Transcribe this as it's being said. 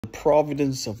The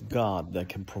providence of God that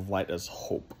can provide us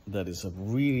hope. That is a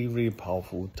really, really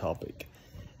powerful topic.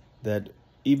 That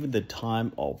even the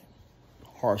time of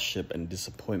hardship and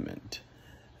disappointment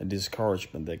and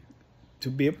discouragement, that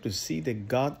to be able to see that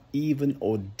God even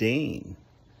ordained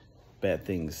bad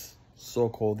things,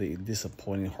 so-called the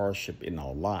disappointing hardship in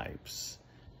our lives,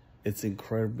 it's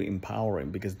incredibly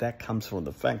empowering, because that comes from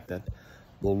the fact that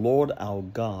the Lord our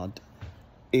God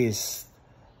is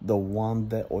the one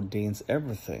that ordains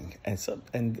everything.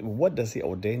 And what does he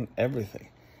ordain? Everything.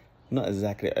 Not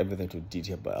exactly everything to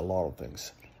detail, but a lot of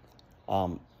things.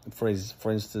 For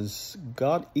instance,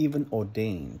 God even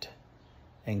ordained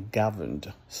and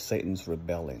governed Satan's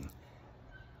rebellion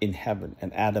in heaven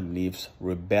and Adam and Eve's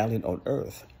rebellion on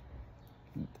earth.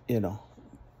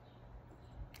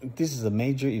 This is a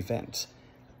major event.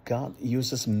 God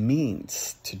uses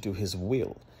means to do his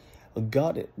will.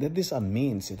 These are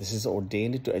means. This is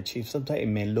ordained to achieve. Sometimes it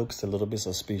may look a little bit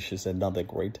suspicious and not that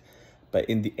great, but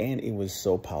in the end, it was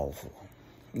so powerful.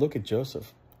 Look at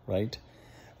Joseph, right?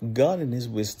 God in his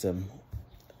wisdom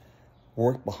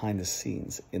worked behind the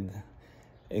scenes,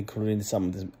 including some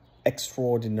of the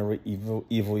extraordinary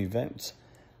evil events.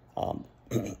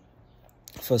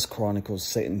 First Chronicles,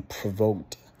 Satan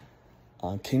provoked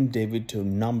King David to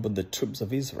number the troops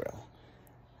of Israel.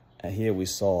 And here we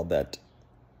saw that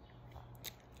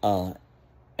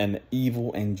an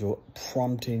evil angel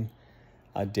prompting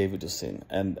David to sin.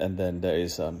 And then there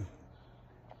is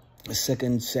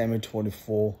 2 Samuel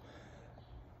 24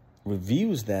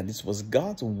 reveals that this was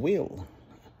God's will.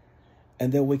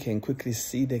 And then we can quickly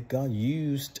see that God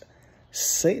used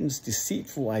Satan's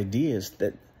deceitful ideas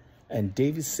and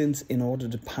David's sins in order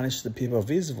to punish the people of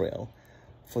Israel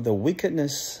for the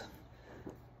wickedness.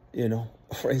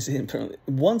 For example,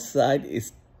 one side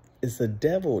is the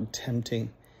devil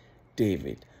tempting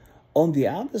David. On the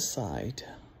other side,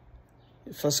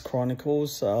 First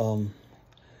Chronicles, and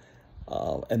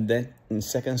then in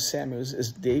 2 Samuel,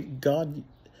 God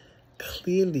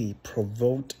clearly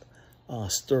provoked,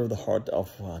 stirred the heart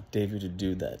of David to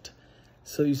do that.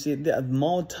 So you see, there are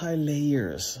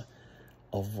multi-layers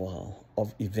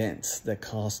of events that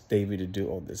caused David to do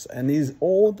all this, and it's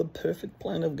all the perfect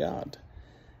plan of God.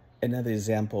 Another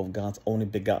example of God's only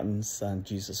begotten Son,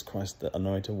 Jesus Christ, the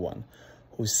Anointed One,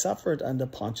 who suffered under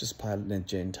Pontius Pilate and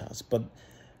Gentiles. But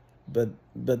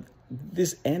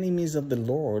these enemies of the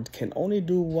Lord can only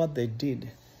do what they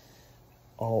did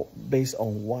based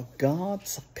on what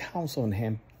God's counsel in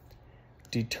him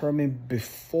determined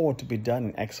before to be done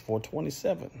in Acts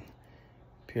 4:27.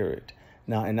 Period.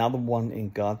 Now, another one in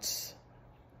God's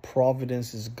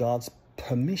providence is God's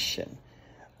permission.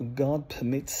 God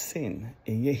permits sin,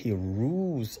 and yet he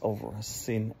rules over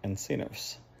sin and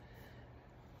sinners.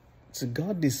 So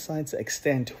God decides the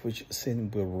extent to which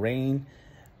sin will reign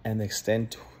and the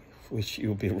extent to which it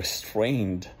will be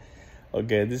restrained.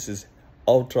 Okay, this is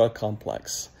ultra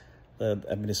complex. The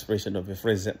administration of it. For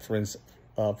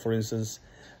instance,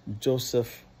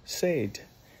 Joseph said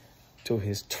to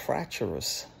his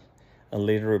treacherous and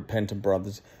later repentant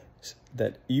brothers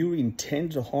that you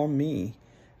intend to harm me,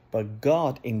 but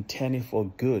God intended for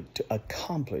good to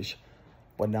accomplish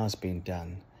what now is being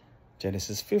done.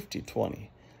 Genesis 50:20.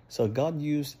 So God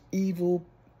used evil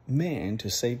men to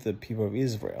save the people of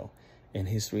Israel in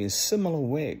history. In a similar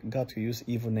way, God will use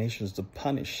evil nations to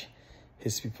punish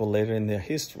his people later in their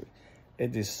history.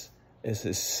 It is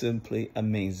simply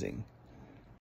amazing.